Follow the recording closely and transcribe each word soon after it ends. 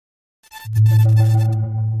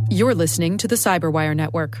You're listening to the Cyberwire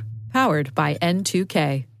Network, powered by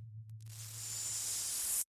N2K.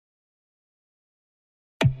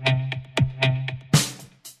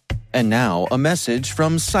 And now, a message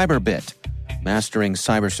from Cyberbit. Mastering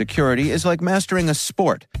cybersecurity is like mastering a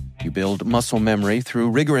sport. You build muscle memory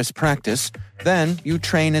through rigorous practice, then you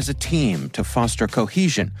train as a team to foster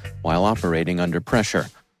cohesion while operating under pressure.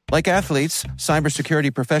 Like athletes,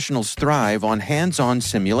 cybersecurity professionals thrive on hands-on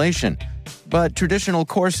simulation. But traditional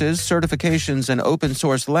courses, certifications, and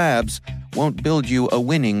open-source labs won't build you a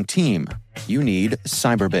winning team. You need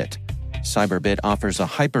Cyberbit. Cyberbit offers a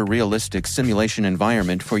hyper-realistic simulation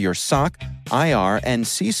environment for your SOC, IR, and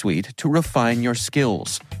C-suite to refine your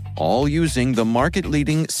skills, all using the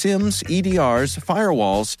market-leading SIMs, EDRs,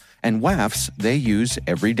 firewalls, and WAFs they use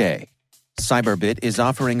every day. Cyberbit is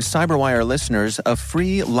offering Cyberwire listeners a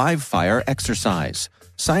free live-fire exercise.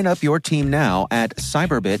 Sign up your team now at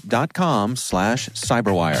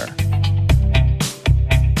cyberbit.com/cyberwire.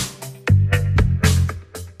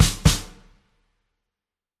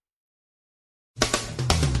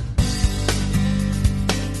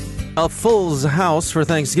 A full house for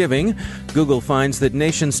Thanksgiving. Google finds that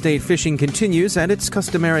nation-state phishing continues at its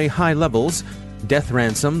customary high levels. Death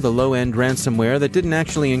Ransom, the low-end ransomware that didn't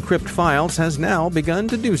actually encrypt files, has now begun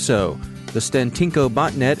to do so. The Stentinko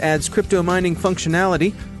botnet adds crypto mining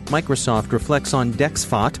functionality. Microsoft reflects on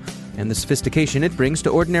DexFOT and the sophistication it brings to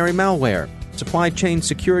ordinary malware. Supply chain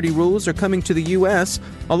security rules are coming to the U.S.,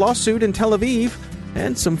 a lawsuit in Tel Aviv,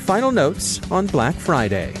 and some final notes on Black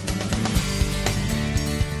Friday.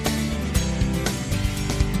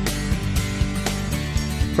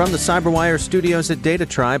 From the Cyberwire studios at Data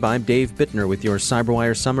Tribe, I'm Dave Bittner with your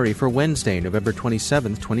Cyberwire summary for Wednesday, November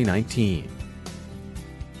 27, 2019.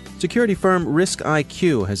 Security firm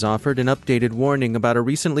RiskIQ has offered an updated warning about a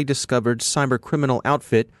recently discovered cybercriminal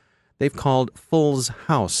outfit they've called Full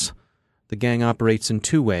House. The gang operates in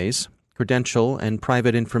two ways: credential and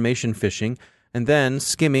private information phishing, and then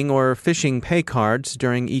skimming or phishing pay cards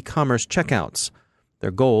during e-commerce checkouts.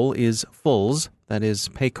 Their goal is fulls, that is,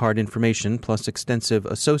 pay card information plus extensive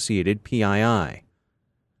associated PII.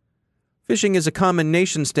 Phishing is a common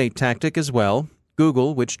nation-state tactic as well.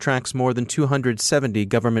 Google, which tracks more than 270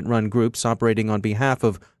 government-run groups operating on behalf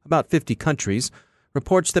of about 50 countries,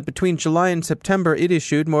 reports that between July and September it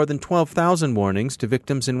issued more than 12,000 warnings to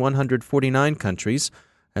victims in 149 countries,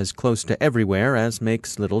 as close to everywhere as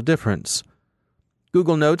makes little difference.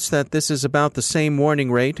 Google notes that this is about the same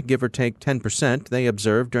warning rate, give or take 10%, they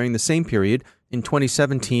observed during the same period in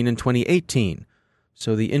 2017 and 2018.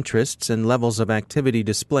 So the interests and levels of activity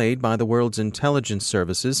displayed by the world's intelligence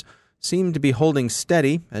services seem to be holding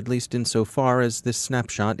steady, at least insofar as this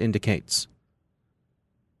snapshot indicates.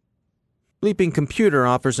 Bleeping Computer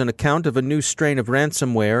offers an account of a new strain of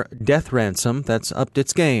ransomware, Death Ransom, that's upped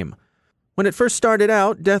its game. When it first started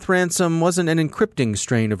out, Death Ransom wasn't an encrypting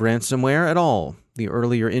strain of ransomware at all. The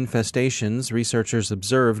earlier infestations, researchers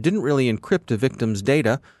observed, didn't really encrypt a victim's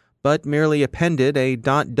data, but merely appended a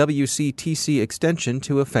 .wctc extension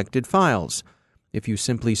to affected files. If you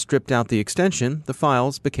simply stripped out the extension, the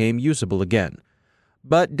files became usable again.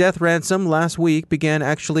 But Death Ransom last week began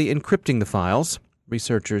actually encrypting the files.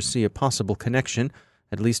 Researchers see a possible connection,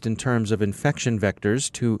 at least in terms of infection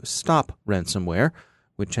vectors, to Stop ransomware,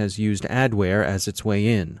 which has used adware as its way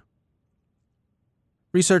in.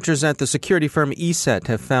 Researchers at the security firm ESET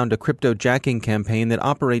have found a cryptojacking campaign that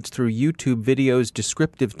operates through YouTube videos'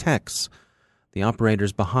 descriptive texts. The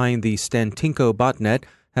operators behind the Stentinko botnet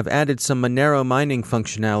have added some Monero mining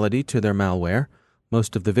functionality to their malware.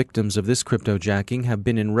 Most of the victims of this cryptojacking have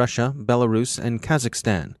been in Russia, Belarus, and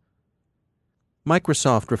Kazakhstan.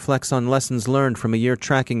 Microsoft reflects on lessons learned from a year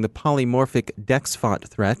tracking the polymorphic DexFOT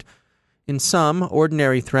threat. In sum,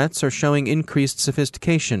 ordinary threats are showing increased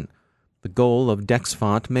sophistication. The goal of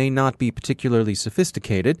DexFOT may not be particularly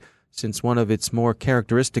sophisticated, since one of its more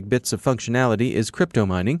characteristic bits of functionality is crypto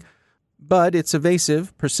mining, but it's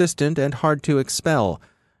evasive, persistent, and hard to expel,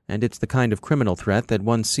 and it's the kind of criminal threat that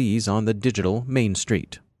one sees on the digital Main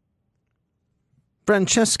Street.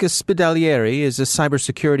 Francesca Spidalieri is a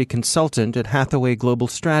cybersecurity consultant at Hathaway Global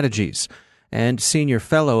Strategies and senior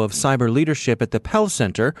fellow of cyber leadership at the Pell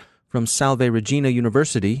Center from Salve Regina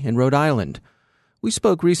University in Rhode Island. We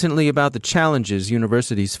spoke recently about the challenges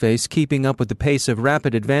universities face keeping up with the pace of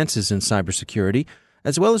rapid advances in cybersecurity,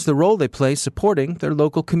 as well as the role they play supporting their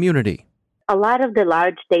local community. A lot of the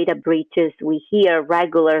large data breaches we hear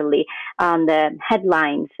regularly on the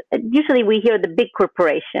headlines. Usually we hear the big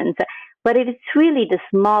corporations, but it's really the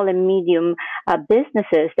small and medium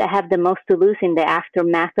businesses that have the most to lose in the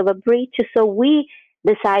aftermath of a breach. So we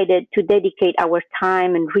decided to dedicate our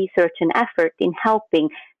time and research and effort in helping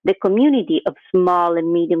the community of small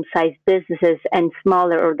and medium-sized businesses and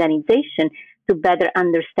smaller organizations to better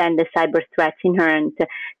understand the cyber threats inherent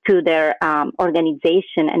to their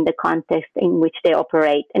organization and the context in which they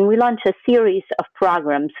operate. And we launched a series of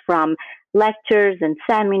programs from lectures and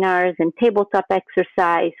seminars and tabletop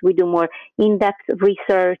exercise. We do more in-depth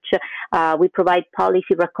research. We provide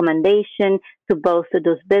policy recommendation to both of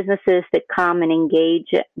those businesses that come and engage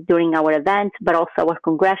during our events, but also our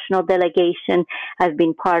congressional delegation has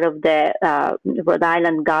been part of the Rhode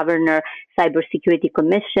Island Governor Cybersecurity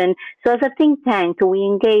Commission. So as a think tank, we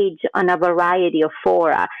engage on a variety of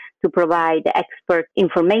fora to provide expert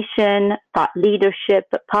information, thought leadership,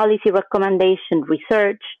 policy recommendation,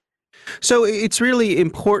 research. So it's really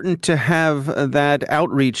important to have that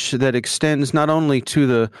outreach that extends not only to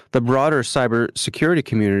the broader cybersecurity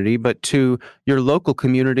community, but to your local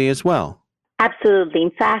community as well. Absolutely.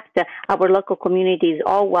 In fact, our local community is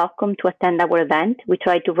all welcome to attend our event. We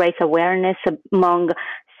try to raise awareness among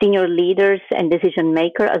senior leaders and decision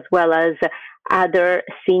makers, as well as other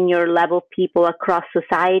senior level people across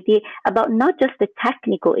society, about not just the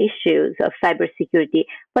technical issues of cybersecurity,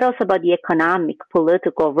 but also about the economic,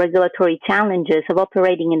 political, regulatory challenges of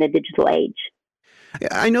operating in the digital age.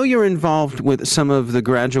 I know you're involved with some of the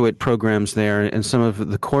graduate programs there and some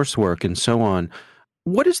of the coursework and so on.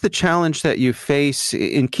 What is the challenge that you face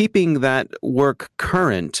in keeping that work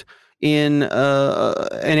current in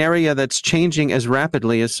an area that's changing as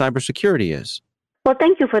rapidly as cybersecurity is? Well,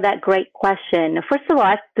 thank you for that great question. First of all,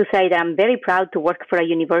 I have to say that I'm very proud to work for a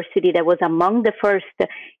university that was among the first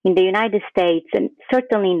in the United States and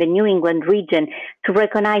certainly in the New England region to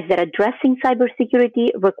recognize that addressing cybersecurity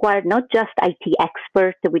required not just IT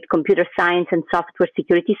experts with computer science and software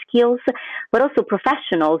security skills, but also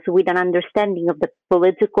professionals with an understanding of the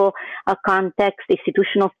political context,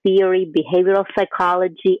 institutional theory, behavioral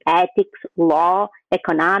psychology, ethics, law,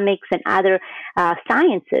 economics, and other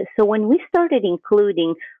sciences. So when we started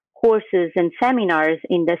including courses and seminars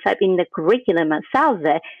in the curriculum at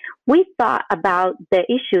Salve, we thought about the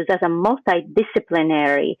issues as a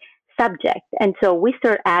multidisciplinary subject. And so we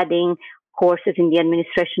started adding courses in the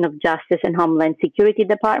Administration of Justice and Homeland Security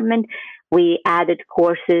Department. We added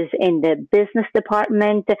courses in the Business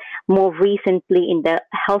Department, more recently in the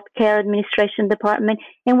Healthcare Administration Department,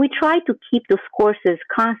 and we try to keep those courses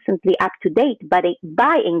constantly up to date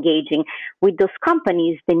by engaging with those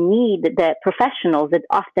companies that need the professionals that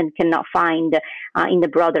often cannot find in the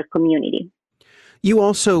broader community. You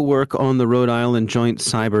also work on the Rhode Island Joint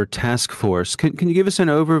Cyber Task Force. Can you give us an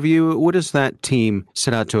overview? What does that team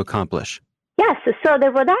set out to accomplish? Yes, so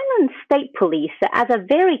the Rhode Island State Police has a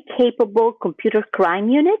very capable computer crime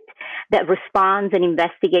unit that responds and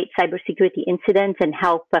investigates cybersecurity incidents and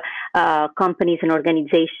help companies and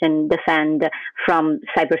organizations defend from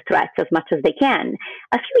cyber threats as much as they can.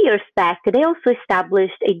 A few years back, they also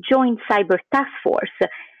established a joint cyber task force.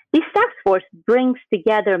 This task force brings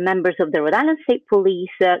together members of the Rhode Island State Police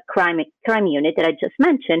crime unit that I just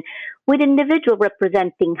mentioned with individuals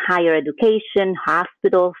representing higher education,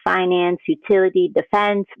 hospital, finance, utility,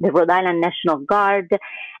 defense, the Rhode Island National Guard,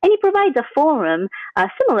 and it provides a forum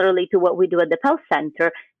similarly to what we do at the Pell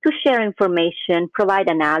Center to share information, provide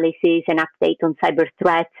analysis and update on cyber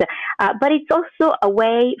threats. But it's also a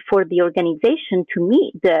way for the organization to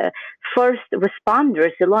meet the first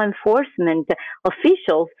responders, the law enforcement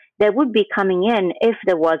officials that would be coming in if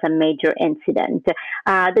there was a major incident.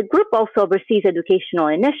 The group also oversees educational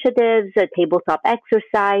initiatives, a tabletop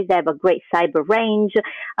exercise. They have a great cyber range.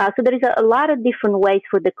 So there is a lot of different ways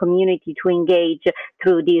for the community to engage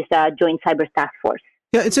through this joint cyber task force.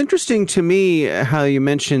 Yeah, it's interesting to me how you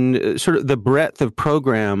mentioned sort of the breadth of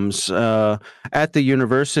programs at the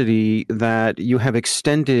university that you have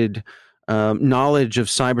extended knowledge of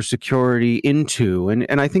cybersecurity into.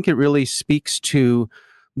 And I think it really speaks to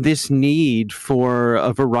this need for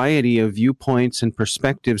a variety of viewpoints and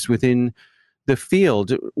perspectives within the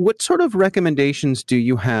field. What sort of recommendations do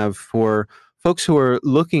you have for folks who are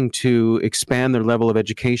looking to expand their level of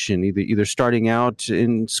education, either starting out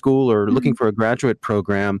in school or looking for a graduate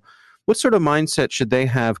program? What sort of mindset should they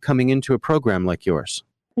have coming into a program like yours?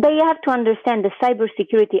 They have to understand that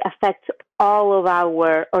cybersecurity affects all of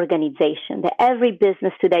our organization. That every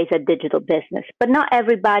business today is a digital business, but not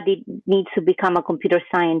everybody needs to become a computer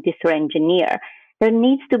scientist or engineer. There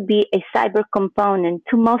needs to be a cyber component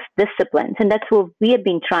to most disciplines, and that's what we have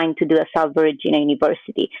been trying to do at Salve Regina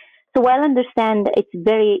University. So while I understand it's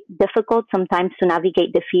very difficult sometimes to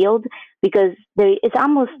navigate the field because there is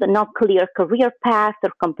almost no clear career path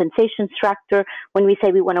or compensation structure when we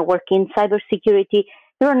say we want to work in cybersecurity,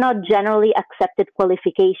 there are not generally accepted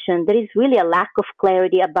qualifications. There is really a lack of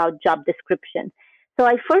clarity about job description. So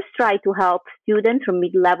I first try to help students or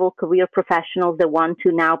mid-level career professionals that want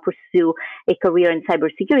to now pursue a career in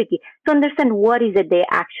cybersecurity to understand what is it they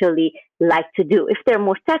actually like to do. If they're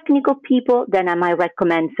more technical people, then I might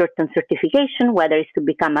recommend certain certification, whether it's to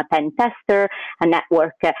become a pen tester, a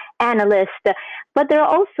network analyst. But there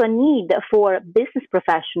are also a need for business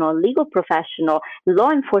professional, legal professional,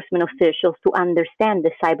 law enforcement officials to understand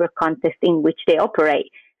the cyber context in which they operate.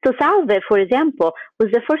 So Salve, for example, was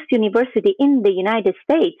the first university in the United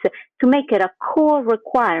States to make it a core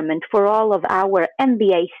requirement for all of our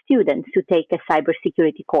MBA students to take a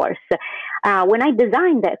cybersecurity course. When I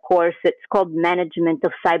designed that course, it's called Management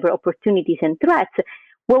of Cyber Opportunities and Threats.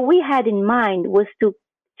 What we had in mind was to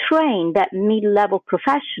train that mid-level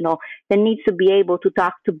professional that needs to be able to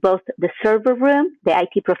talk to both the server room, the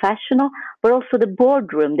IT professional, but also the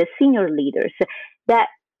boardroom, the senior leaders that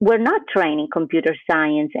we're not training computer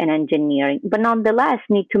science and engineering, but nonetheless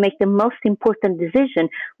need to make the most important decision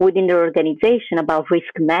within their organization about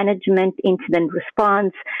risk management, incident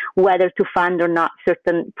response, whether to fund or not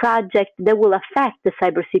certain projects that will affect the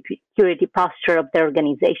cybersecurity posture of their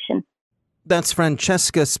organization. That's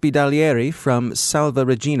Francesca Spidalieri from Salve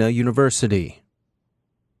Regina University.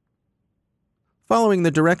 Following the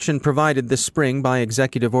direction provided this spring by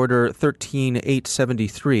Executive Order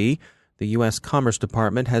 13873, the U.S. Commerce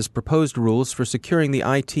Department has proposed rules for securing the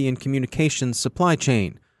IT and communications supply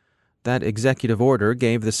chain. That executive order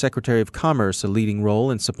gave the Secretary of Commerce a leading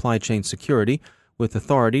role in supply chain security, with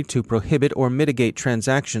authority to prohibit or mitigate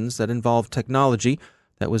transactions that involve technology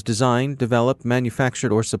that was designed, developed,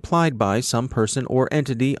 manufactured, or supplied by some person or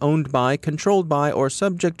entity owned by, controlled by, or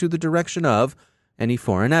subject to the direction of any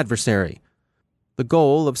foreign adversary. The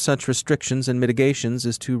goal of such restrictions and mitigations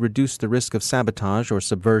is to reduce the risk of sabotage or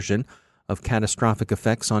subversion, of catastrophic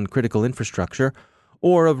effects on critical infrastructure,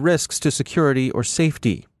 or of risks to security or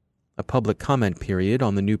safety. A public comment period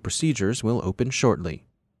on the new procedures will open shortly.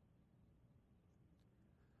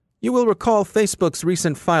 You will recall Facebook's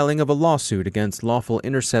recent filing of a lawsuit against lawful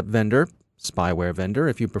intercept vendor, spyware vendor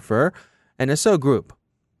if you prefer, NSO Group.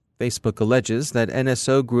 Facebook alleges that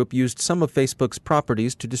NSO Group used some of Facebook's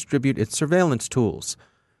properties to distribute its surveillance tools.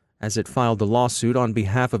 As it filed the lawsuit on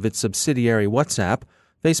behalf of its subsidiary WhatsApp,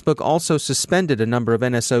 Facebook also suspended a number of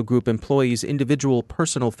NSO Group employees' individual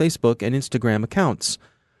personal Facebook and Instagram accounts.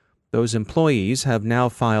 Those employees have now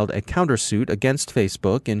filed a countersuit against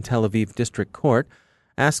Facebook in Tel Aviv District Court,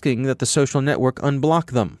 asking that the social network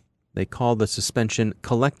unblock them. They call the suspension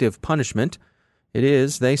collective punishment. It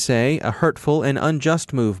is, they say, a hurtful and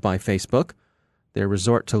unjust move by Facebook. Their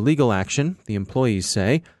resort to legal action, the employees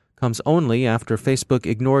say, comes only after Facebook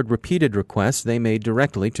ignored repeated requests they made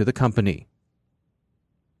directly to the company.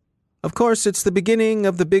 Of course, it's the beginning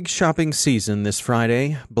of the big shopping season this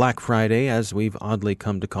Friday, Black Friday, as we've oddly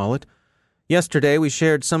come to call it. Yesterday, we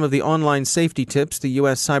shared some of the online safety tips the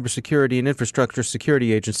U.S. Cybersecurity and Infrastructure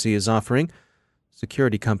Security Agency is offering.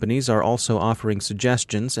 Security companies are also offering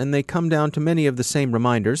suggestions, and they come down to many of the same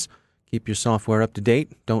reminders. Keep your software up to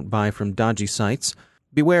date, don't buy from dodgy sites,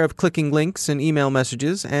 beware of clicking links in email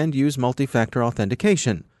messages, and use multi-factor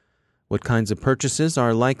authentication. What kinds of purchases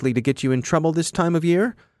are likely to get you in trouble this time of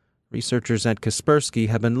year? Researchers at Kaspersky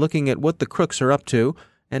have been looking at what the crooks are up to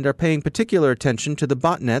and are paying particular attention to the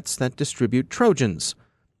botnets that distribute Trojans.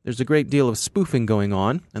 There's a great deal of spoofing going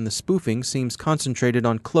on, and the spoofing seems concentrated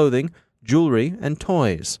on clothing, jewelry, and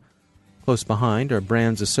toys. Close behind are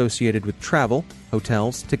brands associated with travel,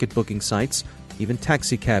 hotels, ticket booking sites, even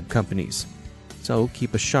taxi cab companies. So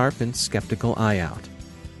keep a sharp and skeptical eye out.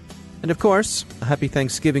 And of course, a happy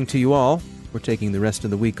Thanksgiving to you all. We're taking the rest of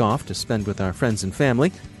the week off to spend with our friends and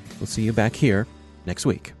family. We'll see you back here next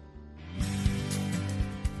week.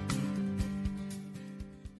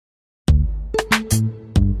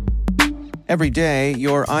 Every day,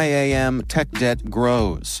 your IAM tech debt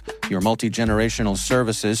grows. Your multi-generational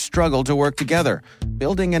services struggle to work together.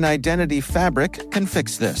 Building an identity fabric can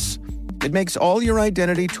fix this. It makes all your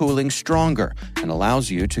identity tooling stronger and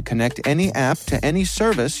allows you to connect any app to any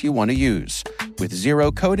service you want to use, with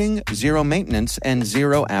zero coding, zero maintenance, and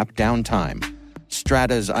zero app downtime.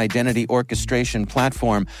 Strata's identity orchestration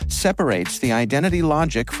platform separates the identity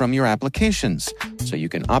logic from your applications, so you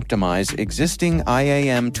can optimize existing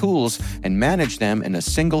IAM tools and manage them in a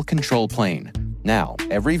single control plane. Now,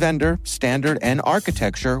 every vendor, standard, and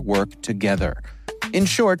architecture work together. In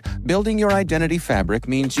short, building your identity fabric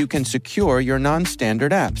means you can secure your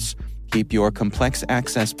non-standard apps, keep your complex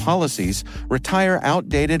access policies, retire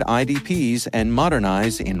outdated IDPs, and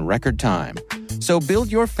modernize in record time. So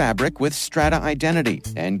build your fabric with Strata Identity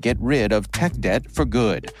and get rid of tech debt for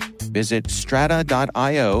good. Visit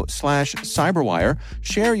strata.io/cyberwire,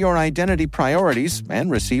 share your identity priorities, and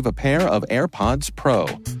receive a pair of AirPods Pro.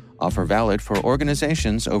 Offer valid for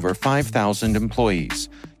organizations over 5,000 employees.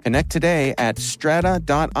 Connect today at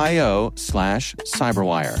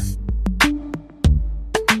strata.io/cyberwire.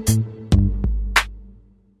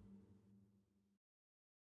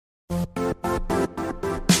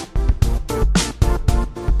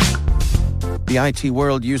 The IT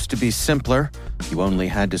world used to be simpler. You only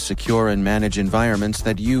had to secure and manage environments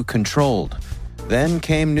that you controlled. Then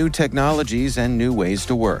came new technologies and new ways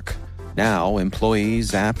to work. Now,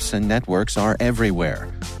 employees, apps, and networks are everywhere.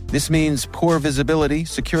 This means poor visibility,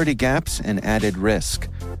 security gaps, and added risk.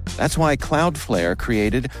 That's why Cloudflare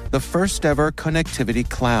created the first-ever connectivity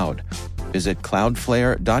cloud. Visit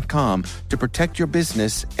cloudflare.com to protect your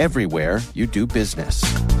business everywhere you do business.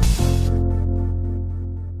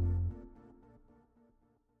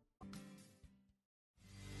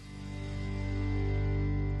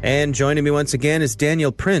 And joining me once again is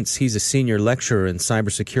Daniel Prince. He's a senior lecturer in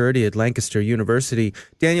cybersecurity at Lancaster University.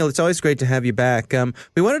 Daniel, it's always great to have you back.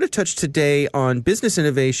 We wanted to touch today on business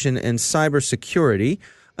innovation and cybersecurity.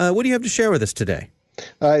 What do you have to share with us today?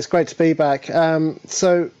 It's great to be back.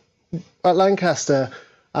 So at Lancaster,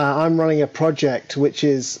 I'm running a project which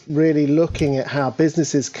is really looking at how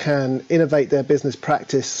businesses can innovate their business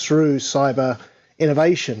practice through cyber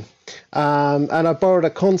innovation. And I borrowed a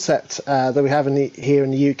concept that we have here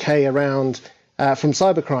in the UK around from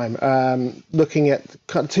cybercrime, looking at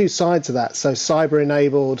kind of two sides of that. So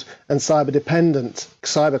cyber-enabled and cyber-dependent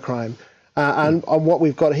cybercrime. And what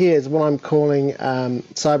we've got here is what I'm calling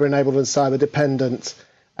cyber-enabled and cyber-dependent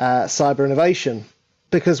cyber innovation.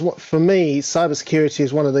 Because for me, cybersecurity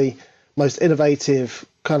is one of the most innovative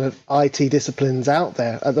kind of IT disciplines out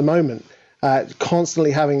there at the moment. Constantly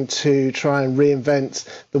having to try and reinvent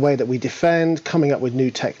the way that we defend, coming up with new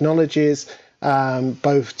technologies,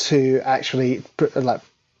 both to actually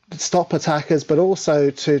stop attackers, but also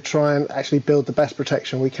to try and actually build the best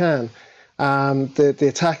protection we can. The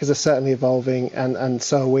attackers are certainly evolving, and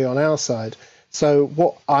so are we on our side. So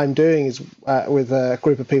what I'm doing is with a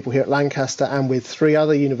group of people here at Lancaster and with 3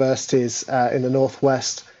 other universities in the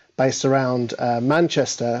Northwest based around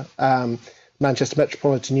Manchester, Manchester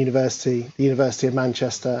Metropolitan University, the University of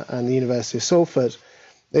Manchester, and the University of Salford,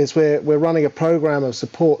 is we're running a program of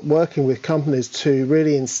support working with companies to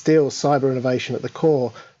really instill cyber innovation at the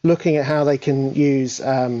core, looking at how they can use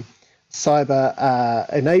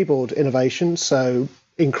cyber-enabled innovation, so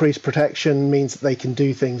increased protection means that they can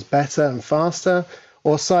do things better and faster,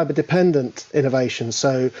 or cyber-dependent innovation,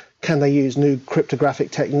 so can they use new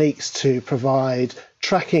cryptographic techniques to provide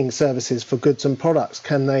tracking services for goods and products?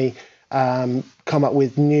 Can they come up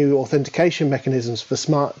with new authentication mechanisms for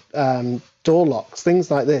smart door locks,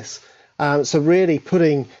 things like this. So really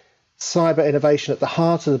putting cyber innovation at the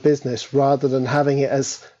heart of the business rather than having it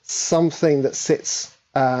as something that sits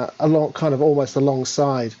almost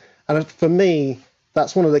alongside. And for me,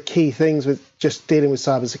 that's one of the key things with just dealing with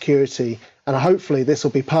cybersecurity. And hopefully this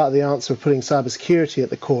will be part of the answer of putting cybersecurity at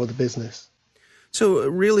the core of the business. So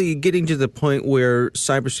really getting to the point where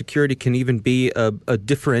cybersecurity can even be a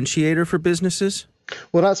differentiator for businesses?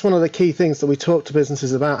 Well, that's one of the key things that we talk to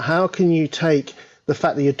businesses about. How can you take the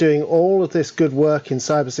fact that you're doing all of this good work in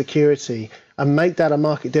cybersecurity and make that a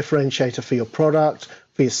market differentiator for your product,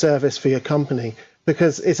 for your service, for your company?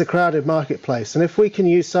 Because it's a crowded marketplace. And if we can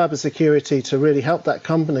use cybersecurity to really help that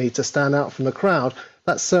company to stand out from the crowd,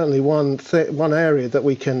 that's certainly one area that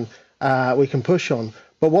we can push on.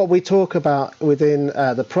 But what we talk about within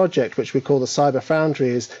the project, which we call the Cyber Foundry,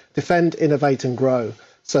 is defend, innovate, and grow.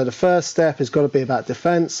 So the first step has got to be about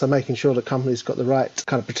defense, so making sure the company's got the right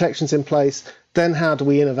kind of protections in place. Then how do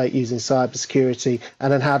we innovate using cybersecurity?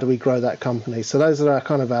 And then how do we grow that company? So those are our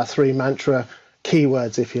 3 mantra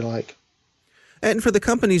keywords, if you like. And for the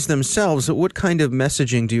companies themselves, what kind of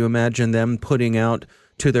messaging do you imagine them putting out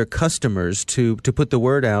to their customers to put the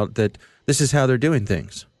word out that this is how they're doing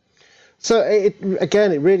things? So it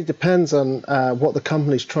really depends on what the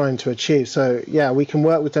company's trying to achieve. So yeah, we can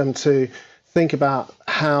work with them to think about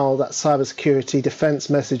how that cybersecurity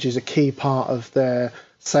defense message is a key part of their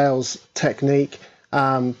sales technique,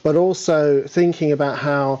 but also thinking about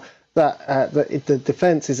how the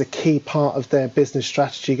defense is a key part of their business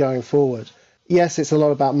strategy going forward. Yes, it's a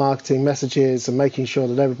lot about marketing messages and making sure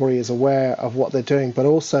that everybody is aware of what they're doing, but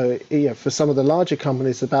also for some of the larger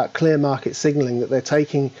companies, it's about clear market signaling that they're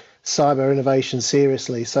taking cyber innovation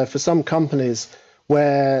seriously. So for some companies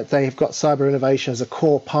where they've got cyber innovation as a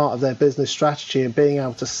core part of their business strategy and being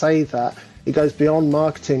able to say that it goes beyond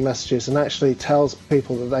marketing messages and actually tells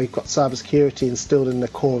people that they've got cybersecurity instilled in the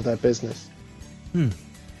core of their business.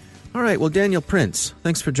 All right, well, Daniel Prince,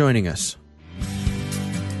 thanks for joining us.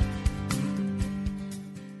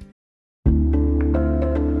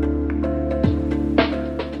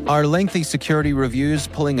 Are lengthy security reviews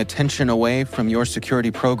pulling attention away from your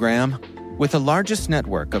security program? With the largest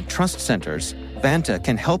network of trust centers, Vanta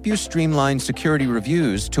can help you streamline security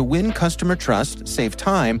reviews to win customer trust, save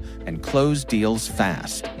time, and close deals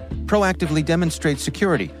fast. Proactively demonstrate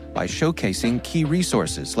security by showcasing key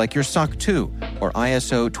resources like your SOC 2 or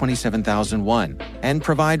ISO 27001 and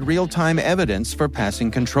provide real-time evidence for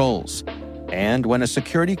passing controls. And when a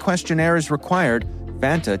security questionnaire is required,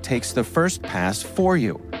 Vanta takes the first pass for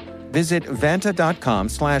you. Visit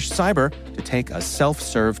vanta.com/cyber to take a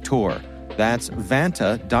self-serve tour. That's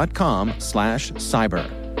vanta.com/cyber.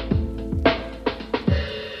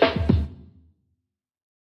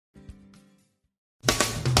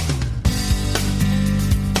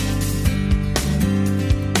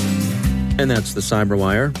 And that's the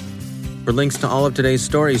Cyberwire. For links to all of today's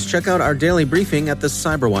stories, check out our daily briefing at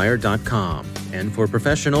thecyberwire.com. And for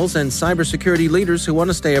professionals and cybersecurity leaders who want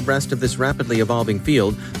to stay abreast of this rapidly evolving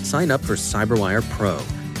field, sign up for CyberWire Pro.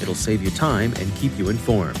 It'll save you time and keep you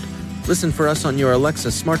informed. Listen for us on your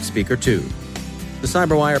Alexa smart speaker, too. The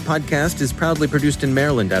Cyberwire podcast is proudly produced in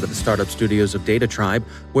Maryland out of the startup studios of Data Tribe,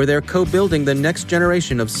 where they're co-building the next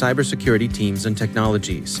generation of cybersecurity teams and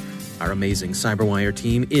technologies. Our amazing Cyberwire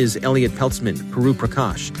team is Elliot Peltzman, Puru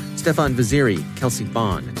Prakash, Stefan Vaziri, Kelsey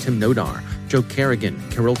Bond, Tim Nodar, Joe Kerrigan,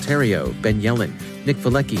 Carol Terrio, Ben Yellen, Nick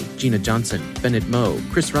Valecki, Gina Johnson, Bennett Moe,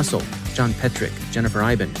 Chris Russell, John Petrick, Jennifer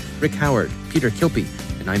Iben, Rick Howard, Peter Kilpie,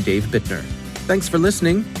 and I'm Dave Bittner. Thanks for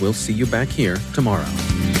listening. We'll see you back here tomorrow.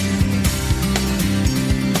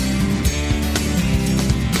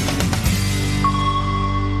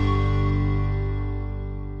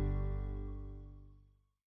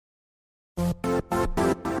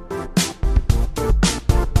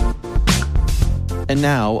 And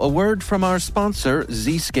now, a word from our sponsor,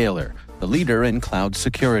 Zscaler, the leader in cloud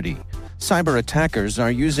security. Cyber attackers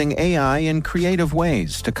are using AI in creative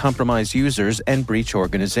ways to compromise users and breach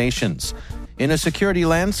organizations. In a security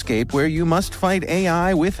landscape where you must fight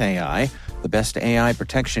AI with AI, the best AI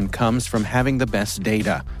protection comes from having the best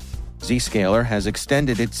data. Zscaler has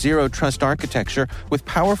extended its Zero Trust architecture with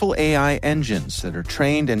powerful AI engines that are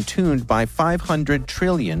trained and tuned by 500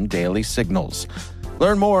 trillion daily signals.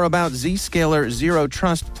 Learn more about Zscaler Zero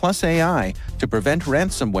Trust Plus AI to prevent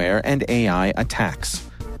ransomware and AI attacks.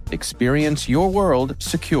 Experience your world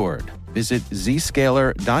secured. Visit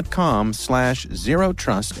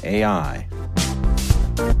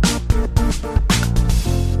zscaler.com/zerotrustai.